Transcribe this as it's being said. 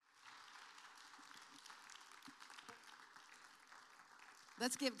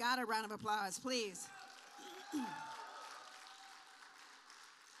Let's give God a round of applause, please.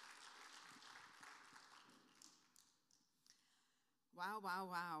 Wow, wow,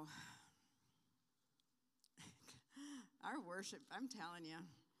 wow. Our worship, I'm telling you.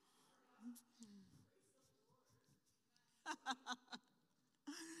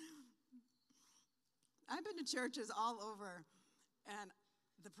 I've been to churches all over, and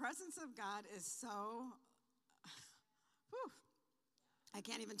the presence of God is so, whew, I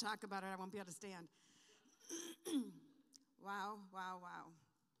can't even talk about it. I won't be able to stand. Wow, wow, wow.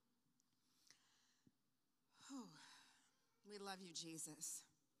 Whew. We love you, Jesus.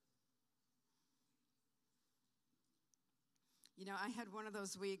 You know, I had one of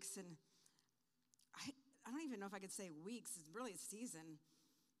those weeks, and I don't even know if I could say weeks. It's really a season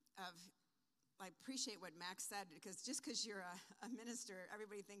of, I appreciate what Max said, because just because you're a minister,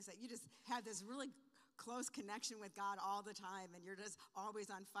 everybody thinks that you just have this really close connection with God all the time, and you're just always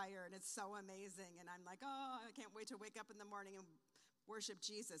on fire, and it's so amazing. And I'm like, oh, I can't wait to wake up in the morning and worship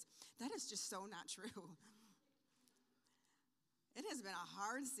Jesus. That is just so not true. It has been a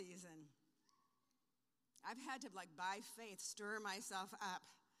hard season. I've had to, by faith, stir myself up.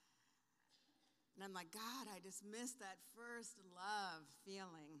 And I'm like, God, I just missed that first love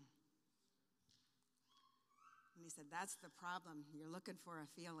feeling. And he said, that's the problem. You're looking for a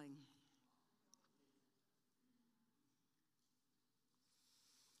feeling.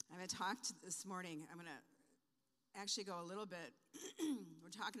 I'm going to talk this morning. I'm going to actually go a little bit. We're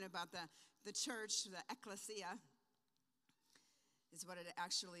talking about the church, the ecclesia, is what it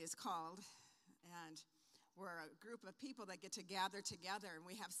actually is called. And we're a group of people that get to gather together, and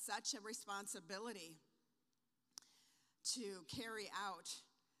we have such a responsibility to carry out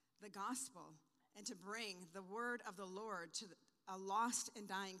the gospel and to bring the word of the Lord to a lost and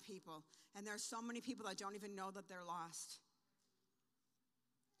dying people. And there are so many people that don't even know that they're lost.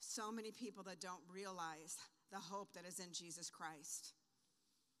 So many people that don't realize the hope that is in Jesus Christ.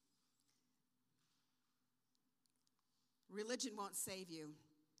 Religion won't save you.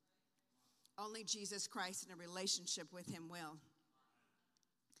 Only Jesus Christ and a relationship with him will.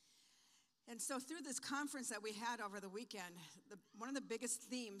 And so through this conference that we had over the weekend, one of the biggest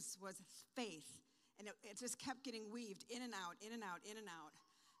themes was faith. And it just kept getting weaved in and out, in and out, in and out.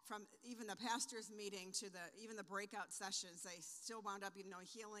 From even the pastor's meeting to even the breakout sessions, they still wound up,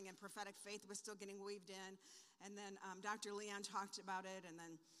 healing and prophetic faith was still getting weaved in. And then Dr. Leon talked about it, and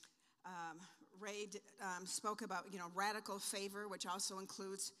then Ray spoke about, radical favor, which also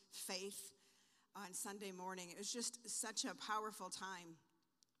includes faith on Sunday morning. It was just such a powerful time.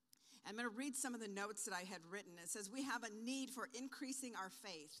 I'm going to read some of the notes that I had written. It says, we have a need for increasing our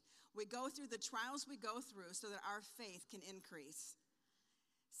faith. We go through the trials we go through so that our faith can increase.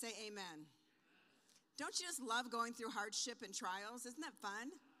 Say amen. Amen. Don't you just love going through hardship and trials? Isn't that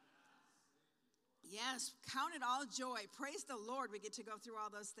fun? Yes, count it all joy. Praise the Lord we get to go through all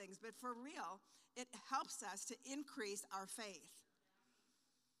those things. But for real, it helps us to increase our faith.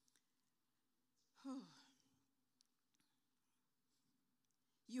 Whew.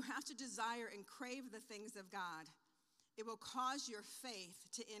 You have to desire and crave the things of God. It will cause your faith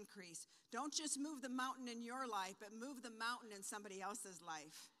to increase. Don't just move the mountain in your life, but move the mountain in somebody else's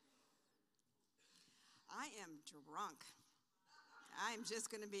life. I am drunk. I'm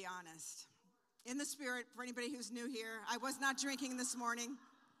just going to be honest. In the spirit, for anybody who's new here, I was not drinking this morning.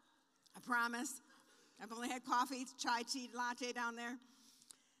 I promise. I've only had coffee, chai tea, latte down there.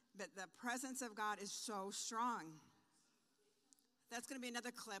 But the presence of God is so strong. That's going to be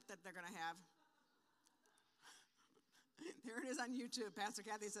another clip that they're going to have. There it is on YouTube. Pastor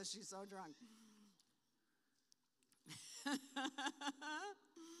Kathy says she's so drunk.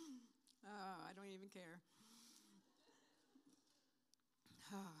 Oh, I don't even care.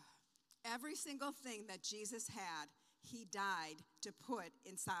 Oh. Every single thing that Jesus had, he died to put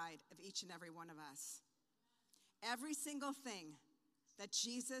inside of each and every one of us. Every single thing that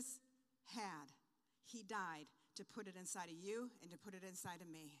Jesus had, he died to put it inside of you and to put it inside of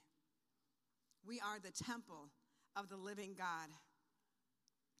me. We are the temple of the living God.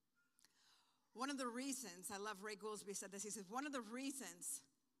 One of the reasons, I love Ray Goolsby said this, he says, one of the reasons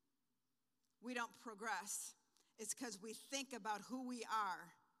we don't progress is because we think about who we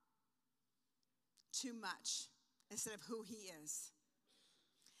are too much instead of who he is.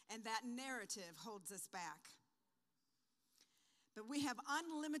 And that narrative holds us back. But we have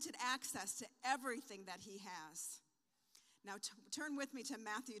unlimited access to everything that he has. Now turn with me to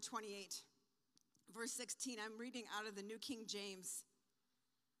Matthew 28, verse 16. I'm reading out of the New King James.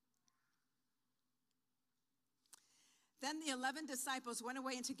 Then the 11 disciples went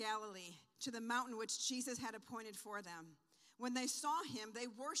away into Galilee to the mountain which Jesus had appointed for them. When they saw him, they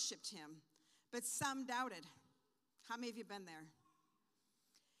worshiped him, but some doubted. How many of you been there?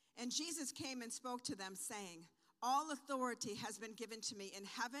 And Jesus came and spoke to them, saying, all authority has been given to me in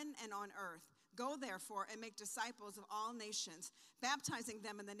heaven and on earth. Go therefore and make disciples of all nations, baptizing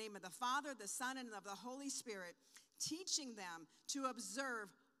them in the name of the Father, the Son, and of the Holy Spirit, teaching them to observe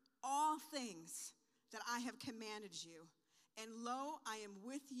all things that I have commanded you. And lo, I am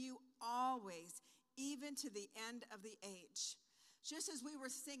with you always, even to the end of the age. Just as we were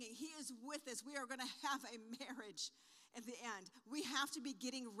singing, he is with us. We are going to have a marriage at the end. We have to be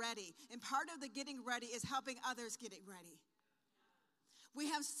getting ready. And part of the getting ready is helping others getting ready. We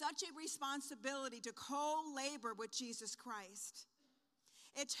have such a responsibility to co-labor with Jesus Christ.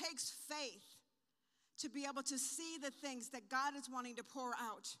 It takes faith to be able to see the things that God is wanting to pour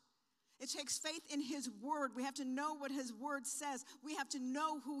out. It takes faith in his word. We have to know what his word says. We have to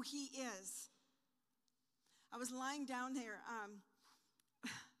know who he is. I was lying down there,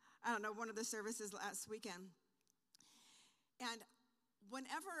 one of the services last weekend. And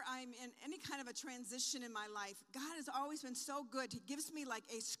whenever I'm in any kind of a transition in my life, God has always been so good. He gives me like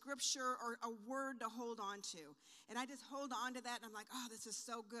a scripture or a word to hold on to. And I just hold on to that, and I'm like, oh, this is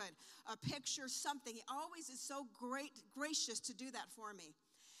so good. A picture, something. He always is so gracious to do that for me.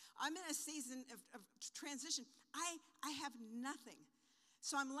 I'm in a season of transition. I have nothing.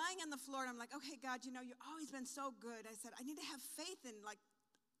 So I'm lying on the floor, and I'm like, okay, God, you've always been so good. I said, I need to have faith in, like,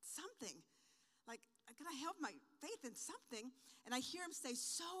 something. Like, I gotta have my faith in something. And I hear him say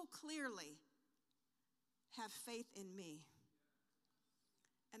so clearly, have faith in me.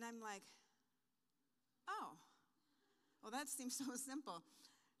 And I'm like, oh, well, that seems so simple.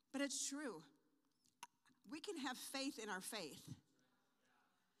 But it's true. We can have faith in our faith.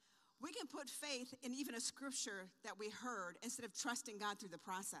 We can put faith in even a scripture that we heard instead of trusting God through the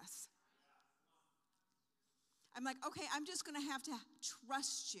process. I'm like, okay, I'm just going to have to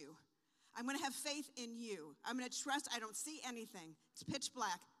trust you. I'm going to have faith in you. I'm going to trust. I don't see anything. It's pitch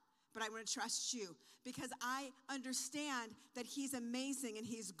black, but I'm going to trust you because I understand that he's amazing and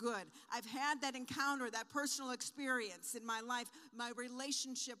he's good. I've had that encounter, that personal experience in my life, my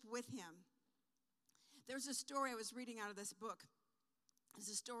relationship with him. There's a story I was reading out of this book. It's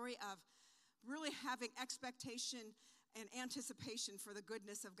a story of really having expectation and anticipation for the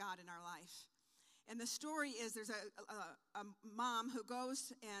goodness of God in our life. And the story is there's a mom who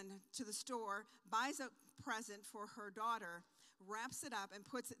goes to the store, buys a present for her daughter, wraps it up, and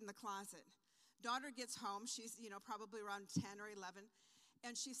puts it in the closet. Daughter gets home. She's, probably around 10 or 11.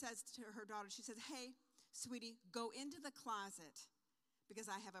 And she says to her daughter, she says, hey, sweetie, go into the closet because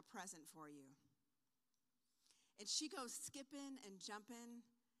I have a present for you. And she goes skipping and jumping,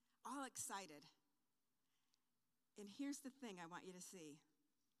 all excited. And here's the thing I want you to see.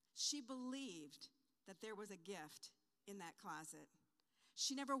 She believed that there was a gift in that closet.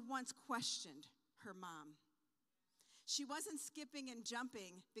 She never once questioned her mom. She wasn't skipping and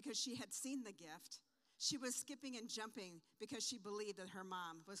jumping because she had seen the gift. She was skipping and jumping because she believed that her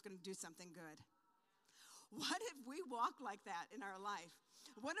mom was going to do something good. What if we walk like that in our life?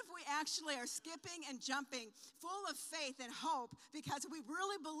 What if we actually are skipping and jumping full of faith and hope because we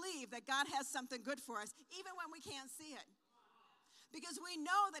really believe that God has something good for us, even when we can't see it? Because we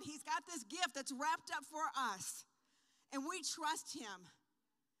know that he's got this gift that's wrapped up for us. And we trust him.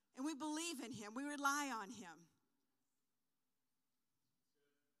 And we believe in him. We rely on him.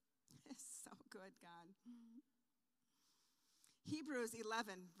 It's so good, God. Hebrews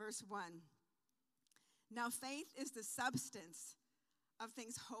 11, verse 1. Now faith is the substance of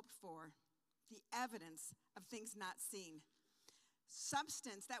things hoped for, the evidence of things not seen.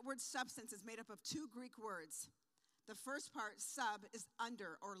 Substance, that word substance is made up of two Greek words. The first part, sub, is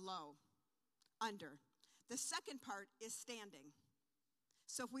under or low. Under. The second part is standing.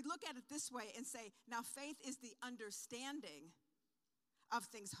 So if we look at it this way and say, now faith is the understanding of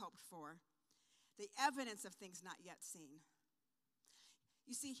things hoped for, the evidence of things not yet seen.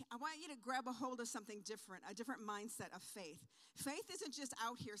 You see, I want you to grab a hold of something different, a different mindset of faith. Faith isn't just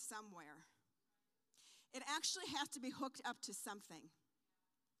out here somewhere. It actually has to be hooked up to something.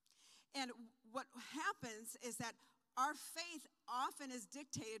 And what happens is that our faith often is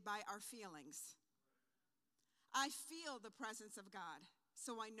dictated by our feelings. I feel the presence of God,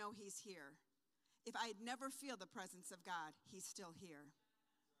 so I know he's here. If I never feel the presence of God, he's still here.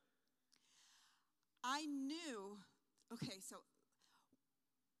 I knew, so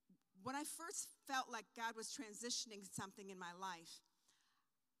when I first felt like God was transitioning something in my life,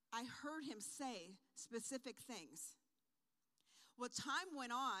 I heard him say specific things. Well, time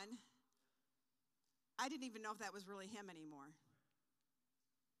went on. I didn't even know if that was really him anymore.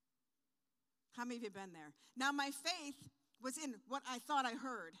 How many of you have been there? Now, my faith was in what I thought I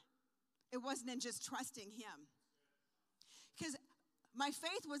heard. It wasn't in just trusting him. Because my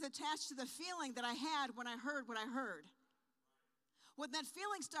faith was attached to the feeling that I had when I heard what I heard. When that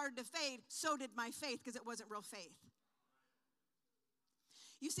feeling started to fade, so did my faith, because it wasn't real faith.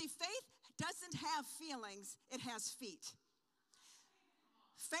 You see, faith doesn't have feelings, it has feet.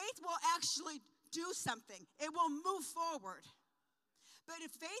 Faith will actually do something. It will move forward. But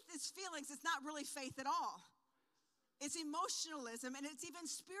if faith is feelings, it's not really faith at all. It's emotionalism, and it's even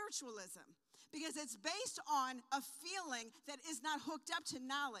spiritualism, because it's based on a feeling that is not hooked up to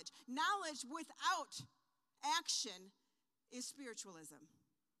knowledge. Knowledge without action is spiritualism.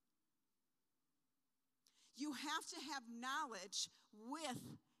 You have to have knowledge with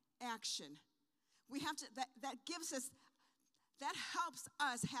action. We have to, that gives us, that helps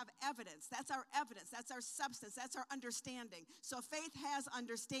us have evidence. That's our evidence. That's our substance. That's our understanding. So faith has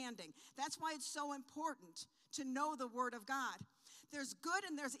understanding. That's why it's so important to know the Word of God. There's good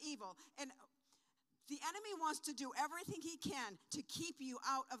and there's evil. And the enemy wants to do everything he can to keep you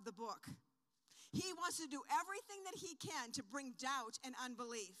out of the book. He wants to do everything that he can to bring doubt and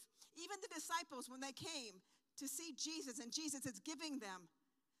unbelief. Even the disciples, when they came to see Jesus, and Jesus is giving them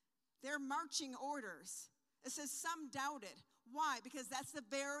their marching orders, it says some doubted. Why? Because that's the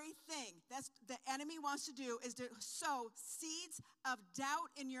very thing that's the enemy wants to do, is to sow seeds of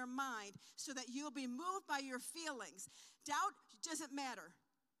doubt in your mind so that you'll be moved by your feelings. Doubt doesn't matter.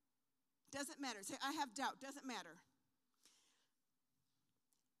 Doesn't matter. Say, I have doubt. Doesn't matter.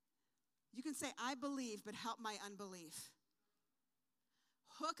 You can say, I believe, but help my unbelief.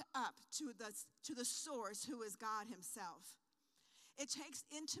 Hook up to the source, who is God himself. It takes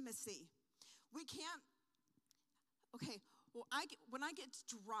intimacy. We can't, okay, well, when I get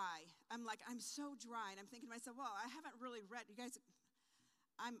dry, I'm so dry, and I'm thinking to myself, well, I haven't really read, you guys,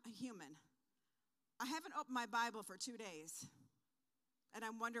 I'm a human. I haven't opened my Bible for 2 days, and I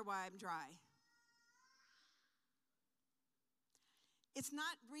wonder why I'm dry. It's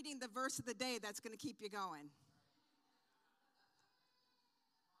not reading the verse of the day that's going to keep you going.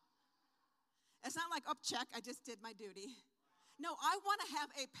 It's not like, oh, check, I just did my duty. No, I want to have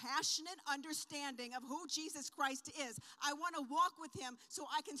a passionate understanding of who Jesus Christ is. I want to walk with him so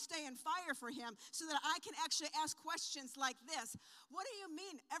I can stay in fire for him, so that I can actually ask questions like this. What do you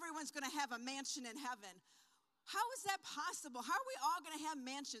mean everyone's going to have a mansion in heaven? How is that possible? How are we all going to have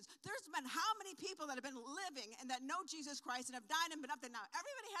mansions? There's been how many people that have been living and that know Jesus Christ and have died and been up there now?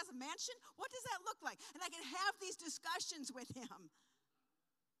 Everybody has a mansion? What does that look like? And I can have these discussions with him.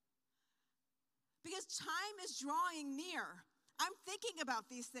 Because time is drawing near. I'm thinking about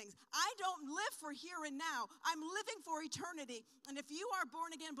these things. I don't live for here and now. I'm living for eternity. And if you are a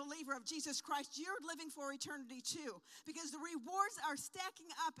born-again believer of Jesus Christ, you're living for eternity too. Because the rewards are stacking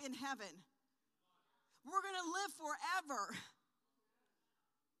up in heaven. We're going to live forever.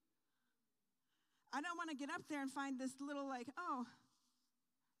 I don't want to get up there and find this little oh,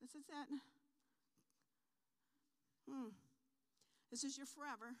 this is it. This is your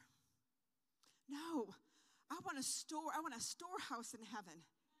forever. No, I want a storehouse in heaven.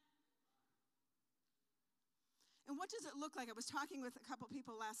 And what does it look like? I was talking with a couple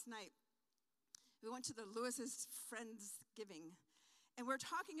people last night. We went to the Lewis's Friendsgiving, and we're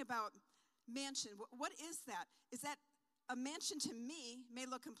talking about mansion. What is that? Is that a mansion to me may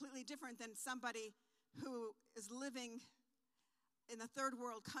look completely different than somebody who is living in a third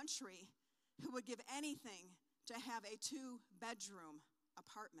world country who would give anything to have a 2-bedroom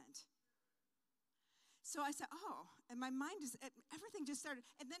apartment. So I said, oh, and my mind everything just started.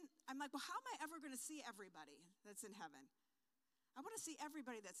 And then I'm like, well, how am I ever going to see everybody that's in heaven? I want to see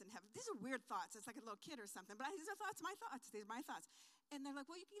everybody that's in heaven. These are weird thoughts. It's like a little kid or something. But these are my thoughts. These are my thoughts. And they're like,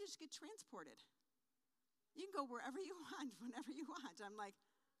 well, you can just get transported. You can go wherever you want, whenever you want. I'm like,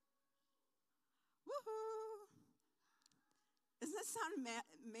 woohoo. Doesn't that sound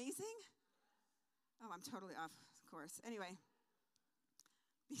amazing? Oh, I'm totally off course. Anyway,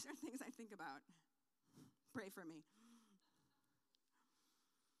 these are things I think about. Pray for me.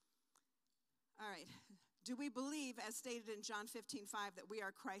 All right. Do we believe, as stated in John 15:5, that we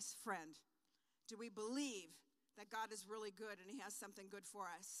are Christ's friend? Do we believe that God is really good and he has something good for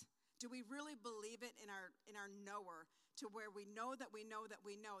us? Do we really believe it in our knower, to where we know that we know that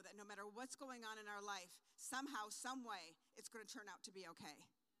we know that no matter what's going on in our life, somehow, some way, it's going to turn out to be okay?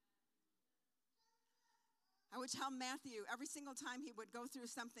 I would tell Matthew every single time he would go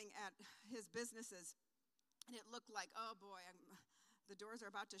through something at his businesses, and it looked like, oh boy, the doors are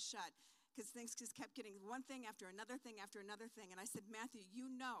about to shut, because things just kept getting one thing after another thing after another thing. And I said, Matthew,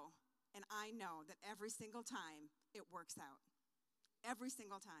 you know, and I know that every single time it works out. Every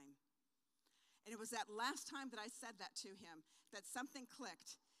single time. And it was that last time that I said that to him that something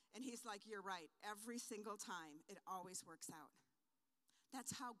clicked. And he's like, you're right. Every single time, it always works out.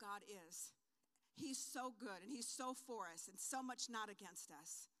 That's how God is. He's so good, and he's so for us, and so much not against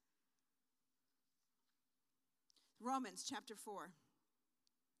us. Romans chapter 4.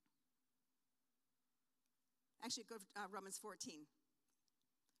 Actually, go to Romans 14.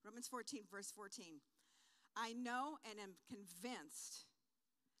 Romans 14, verse 14. I know and am convinced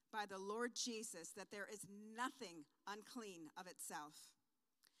by the Lord Jesus that there is nothing unclean of itself.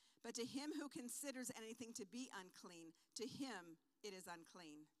 But to him who considers anything to be unclean, to him it is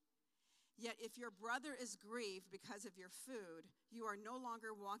unclean. Yet if your brother is grieved because of your food, you are no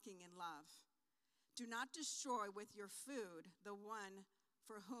longer walking in love. Do not destroy with your food the one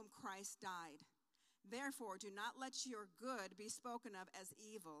for whom Christ died. Therefore, do not let your good be spoken of as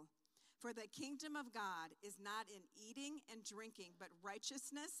evil. For the kingdom of God is not in eating and drinking, but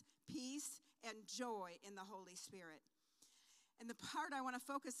righteousness, peace, and joy in the Holy Spirit. And the part I want to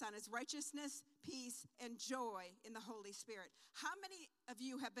focus on is righteousness, peace, and joy in the Holy Spirit. How many of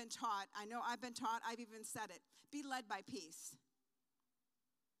you have been taught, I know I've been taught, I've even said it, be led by peace?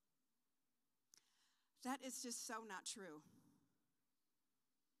 That is just so not true.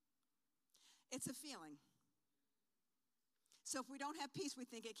 It's a feeling. So if we don't have peace, we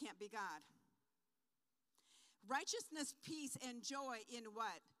think it can't be God. Righteousness, peace, and joy in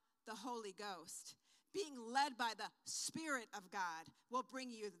what? The Holy Ghost. Being led by the Spirit of God will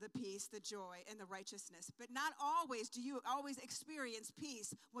bring you the peace, the joy, and the righteousness. But not always do you always experience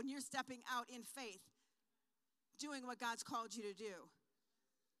peace when you're stepping out in faith, doing what God's called you to do.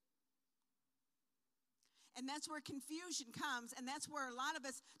 And that's where confusion comes, and that's where a lot of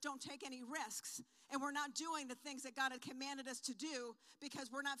us don't take any risks. And we're not doing the things that God had commanded us to do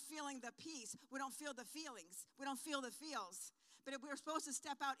because we're not feeling the peace. We don't feel the feelings. We don't feel the feels. But if we're supposed to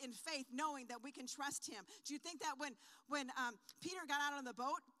step out in faith knowing that we can trust him. Do you think that when Peter got out on the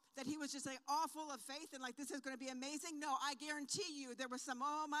boat, that he was just like all full of faith and like this is going to be amazing? No, I guarantee you there was some,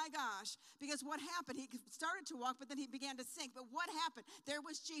 oh my gosh. Because what happened? He started to walk, but then he began to sink. But what happened? There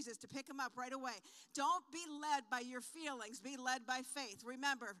was Jesus to pick him up right away. Don't be led by your feelings. Be led by faith.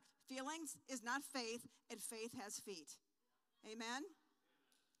 Remember, feelings is not faith, and faith has feet. Amen?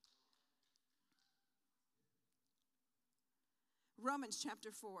 Romans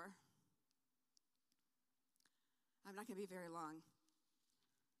chapter 4. I'm not going to be very long.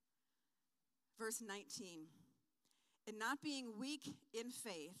 Verse 19. And not being weak in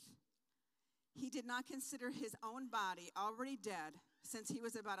faith, he did not consider his own body already dead, since he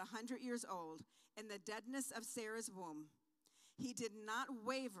was about 100 years old, in the deadness of Sarah's womb. He did not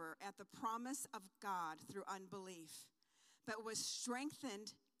waver at the promise of God through unbelief, but was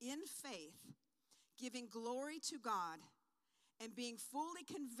strengthened in faith, giving glory to God, and being fully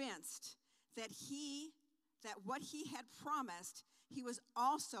convinced that what he had promised, he was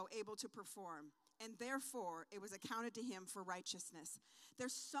also able to perform. And therefore, it was accounted to him for righteousness.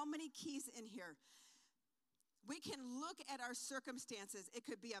 There's so many keys in here. We can look at our circumstances. It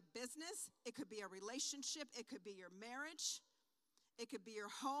could be a business. It could be a relationship. It could be your marriage. It could be your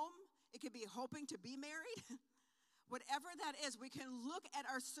home. It could be hoping to be married. Whatever that is, we can look at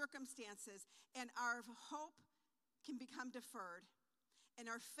our circumstances, and our hope can become deferred, and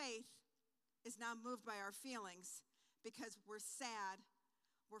our faith is now moved by our feelings because we're sad,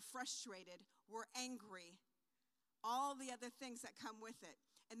 we're frustrated, we're angry, all the other things that come with it.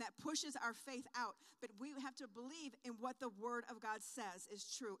 And that pushes our faith out. But we have to believe in what the Word of God says is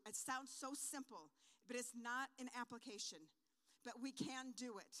true. It sounds so simple, but it's not an application. But we can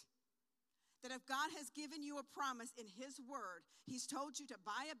do it. That if God has given you a promise in his word, he's told you to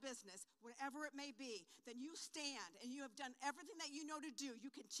buy a business, whatever it may be, then you stand and you have done everything that you know to do.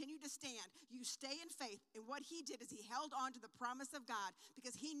 You continue to stand. You stay in faith. And what he did is he held on to the promise of God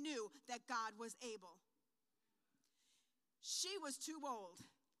because he knew that God was able. She was too old.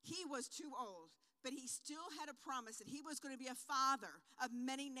 He was too old. But he still had a promise that he was going to be a father of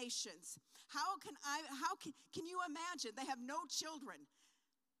many nations. How can you imagine? They have no children.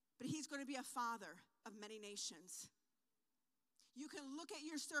 But he's going to be a father of many nations. You can look at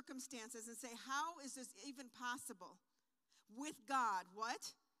your circumstances and say, how is this even possible? With God,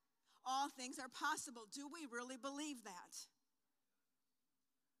 what? All things are possible. Do we really believe that?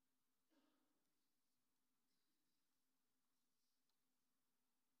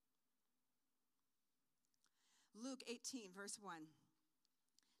 Luke 18, verse 1.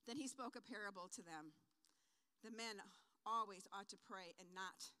 Then he spoke a parable to them. The men always ought to pray and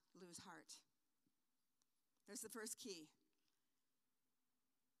not lose heart. There's the first key.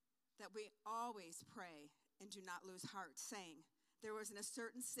 That we always pray and do not lose heart, saying there was in a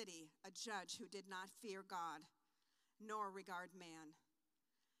certain city a judge who did not fear God, nor regard man.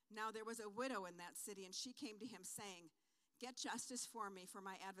 Now there was a widow in that city, and she came to him, saying, get justice for me for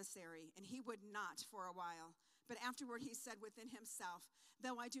my adversary. And he would not for a while. But afterward he said within himself,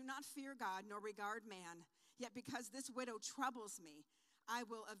 though I do not fear God, nor regard man, yet because this widow troubles me, I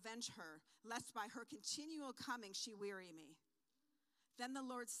will avenge her, lest by her continual coming she weary me. Then the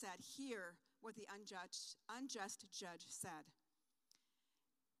Lord said, hear what the unjust judge said.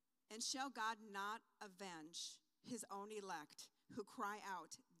 And shall God not avenge his own elect, who cry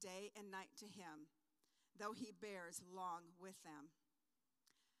out day and night to him, though he bears long with them?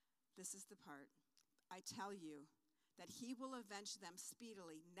 This is the part. I tell you that he will avenge them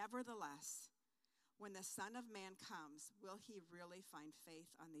speedily. Nevertheless, when the Son of Man comes, will he really find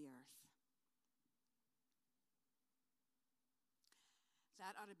faith on the earth?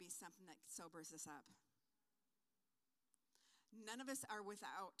 That ought to be something that sobers us up. None of us are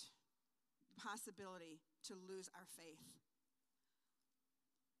without the possibility to lose our faith.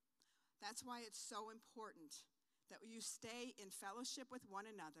 That's why it's so important that you stay in fellowship with one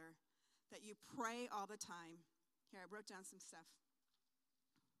another, that you pray all the time. Here, I wrote down some stuff.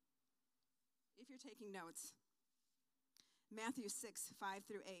 If you're taking notes, Matthew 6, 5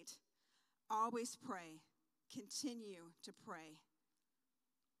 through 8. Always pray. Continue to pray.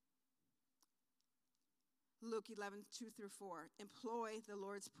 Luke 11, 2 through 4. Employ the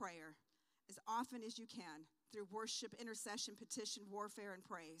Lord's Prayer as often as you can through worship, intercession, petition, warfare, and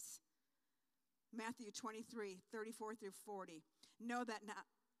praise. Matthew 23, 34 through 40. Know that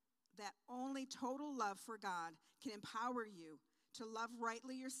only total love for God can empower you to love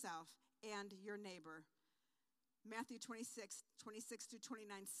rightly yourself and your neighbor. Matthew 26, 26 through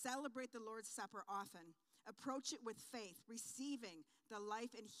 29. Celebrate the Lord's Supper often. Approach it with faith, receiving the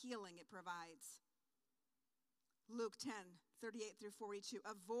life and healing it provides. Luke 10, 38 through 42.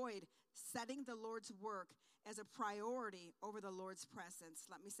 Avoid setting the Lord's work as a priority over the Lord's presence.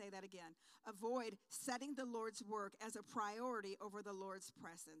 Let me say that again. Avoid setting the Lord's work as a priority over the Lord's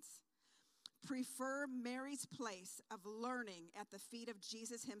presence. Prefer Mary's place of learning at the feet of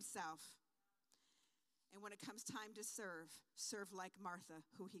Jesus himself. And when it comes time to serve like Martha,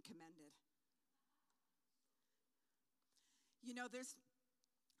 who he commended. You know,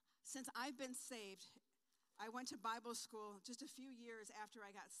 since I've been saved, I went to Bible school just a few years after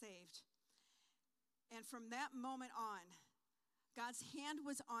I got saved. And from that moment on, God's hand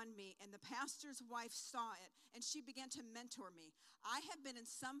was on me, and the pastor's wife saw it, and she began to mentor me. I have been in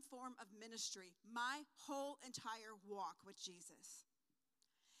some form of ministry my whole entire walk with Jesus.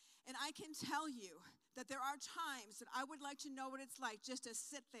 And I can tell you that there are times that I would like to know what it's like just to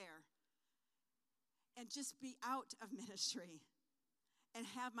sit there and just be out of ministry and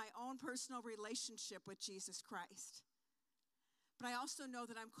have my own personal relationship with Jesus Christ. But I also know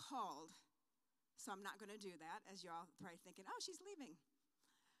that I'm called, so I'm not going to do that, as you're all probably thinking, oh, she's leaving.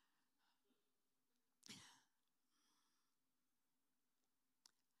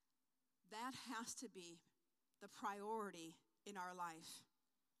 That has to be the priority in our life.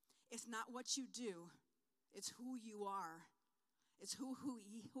 It's not what you do, it's who you are. It's who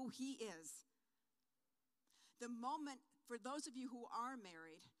he is. The moment, for those of you who are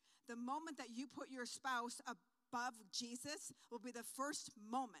married, the moment that you put your spouse above Jesus will be the first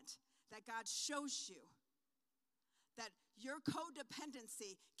moment that God shows you that your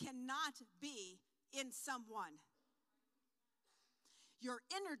codependency cannot be in someone. Your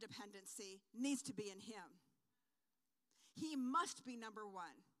interdependency needs to be in him. He must be number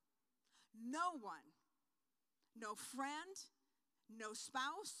one. No one, no friend, no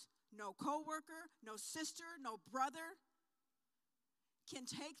spouse, no coworker, no sister, no brother can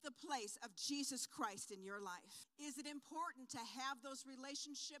take the place of Jesus Christ in your life. Is it important to have those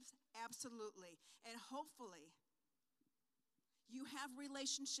relationships? Absolutely. And hopefully, you have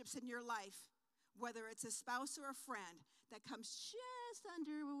relationships in your life, whether it's a spouse or a friend, that comes just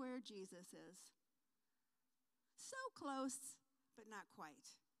under where Jesus is. So close, but not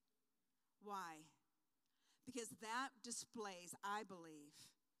quite. Why? Because that displays, I believe,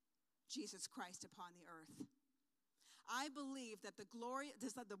 Jesus Christ upon the earth. I believe that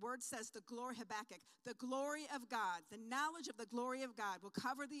the word says the glory, Habakkuk, the glory of God, the knowledge of the glory of God will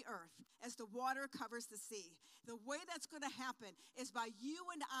cover the earth as the water covers the sea. The way that's going to happen is by you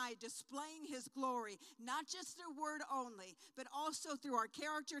and I displaying his glory, not just through word only, but also through our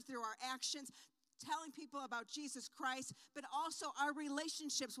character, through our actions, telling people about Jesus Christ, but also our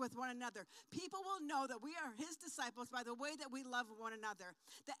relationships with one another. People will know that we are his disciples by the way that we love one another.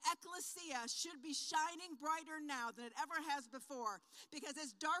 The ecclesia should be shining brighter now than it ever has before, because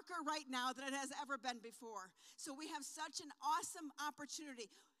it's darker right now than it has ever been before. So we have such an awesome opportunity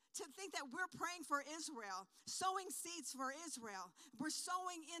to think that we're praying for Israel, sowing seeds for Israel. We're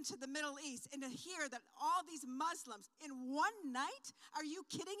sowing into the Middle East, and to hear that all these Muslims in one night, are you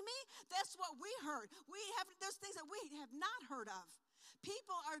kidding me? That's what we heard. There's things that we have not heard of.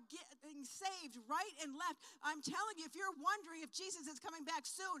 People are getting saved right and left. I'm telling you, if you're wondering if Jesus is coming back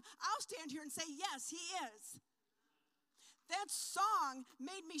soon, I'll stand here and say, yes, he is. That song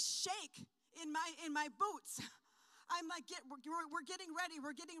made me shake in my boots. I'm like, we're getting ready,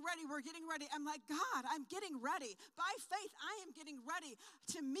 we're getting ready, we're getting ready. I'm like, God, I'm getting ready. By faith, I am getting ready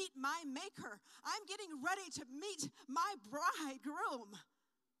to meet my maker. I'm getting ready to meet my bridegroom.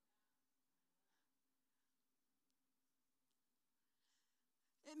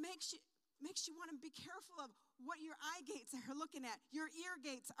 It makes you want to be careful of what your eye gates are looking at, your ear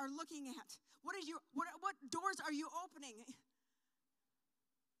gates are looking at. What doors are you opening?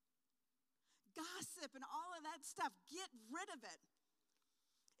 Gossip and all of that stuff, get rid of it.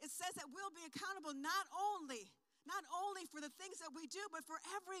 It says that we'll be accountable not only for the things that we do, but for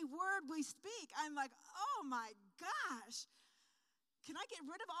every word we speak. I'm like, oh my gosh. Can I get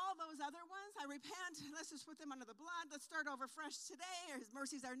rid of all those other ones? I repent. Let's just put them under the blood. Let's start over fresh today. His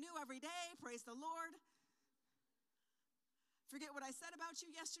mercies are new every day. Praise the Lord. Forget what I said about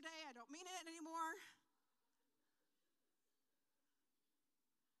you yesterday. I don't mean it anymore.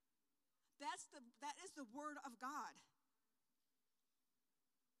 That is the word of God.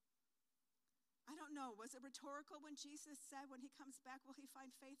 I don't know. Was it rhetorical when Jesus said, when he comes back, will he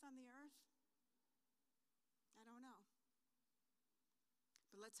find faith on the earth? I don't know.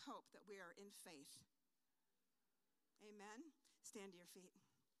 But let's hope that we are in faith. Amen. Stand to your feet.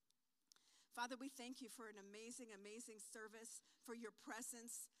 Father, we thank you for an amazing, amazing service, for your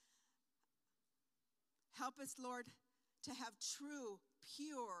presence. Help us, Lord, to have true,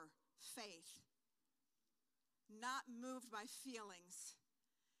 pure faith, not moved by feelings,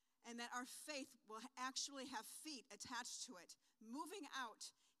 and that our faith will actually have feet attached to it, moving out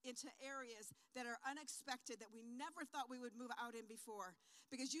into areas that are unexpected, that we never thought we would move out in before,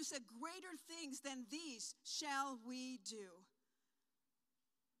 because you said greater things than these shall we do,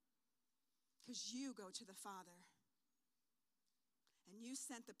 because you go to the Father and you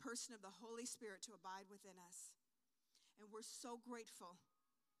sent the person of the Holy Spirit to abide within us, and we're so grateful.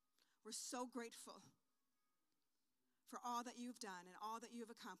 We're so grateful for all that you've done and all that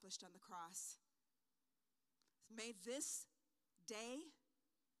you've accomplished on the cross. May this day,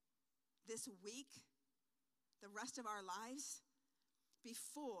 this week, the rest of our lives be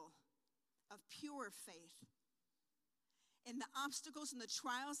full of pure faith. In the obstacles and the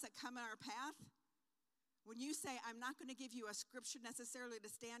trials that come in our path, when you say, I'm not going to give you a scripture necessarily to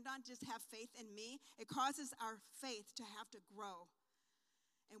stand on, just have faith in me, it causes our faith to have to grow.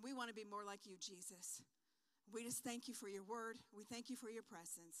 And we want to be more like you, Jesus. We just thank you for your word. We thank you for your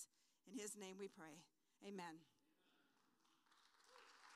presence. In his name we pray. Amen.